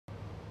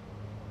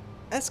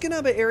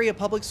Escanaba Area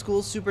Public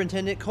Schools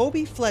Superintendent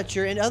Kobe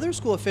Fletcher and other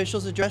school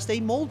officials addressed a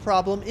mold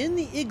problem in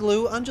the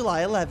igloo on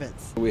July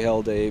 11th. We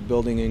held a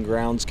Building and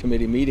Grounds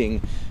Committee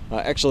meeting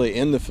actually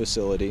in the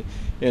facility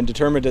and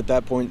determined at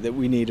that point that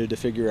we needed to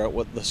figure out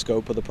what the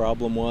scope of the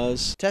problem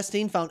was.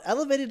 Testing found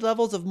elevated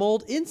levels of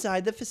mold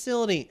inside the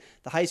facility.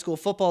 The high school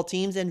football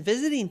teams and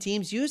visiting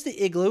teams used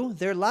the igloo,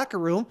 their locker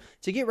room,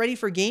 to get ready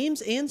for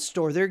games and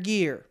store their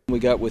gear. We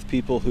got with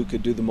people who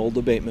could do the mold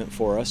abatement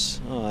for us,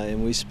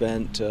 and we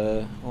spent,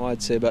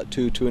 I'd say about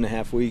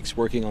 2.5 weeks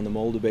working on the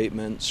mold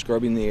abatement,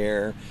 scrubbing the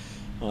air,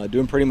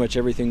 doing pretty much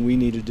everything we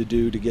needed to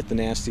do to get the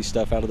nasty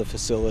stuff out of the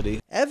facility.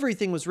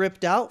 Everything was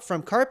ripped out,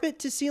 from carpet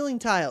to ceiling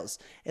tiles.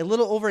 A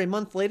little over a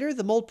month later,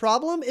 the mold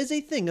problem is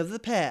a thing of the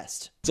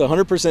past. It's a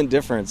 100%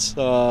 difference.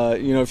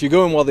 If you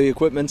go in while the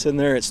equipment's in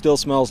there, it still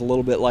smells a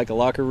little bit like a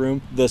locker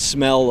room. The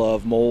smell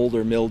of mold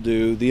or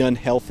mildew, the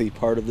unhealthy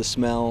part of the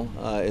smell,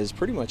 is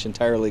pretty much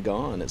entirely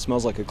gone. It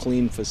smells like a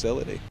clean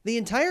facility. The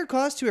entire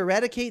cost to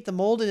eradicate the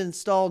mold and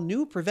install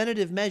new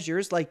preventative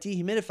measures like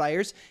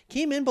dehumidifiers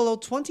came in below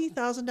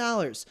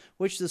 $20,000,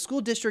 which the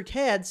school district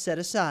had set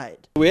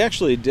aside. We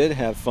actually did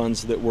have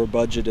funds that were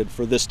budgeted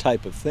for this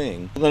type of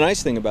thing. The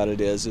nice thing about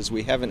it is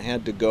we haven't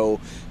had to go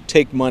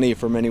take money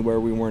from anywhere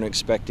we weren't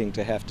expecting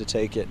to have to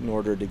take it in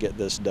order to get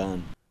this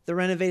done. The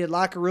renovated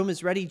locker room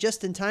is ready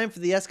just in time for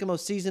the Eskimo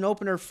season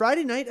opener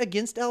Friday night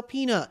against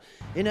Alpena.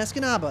 In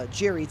Escanaba,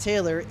 Jerry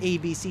Taylor,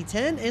 ABC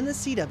 10 and the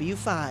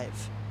CW5.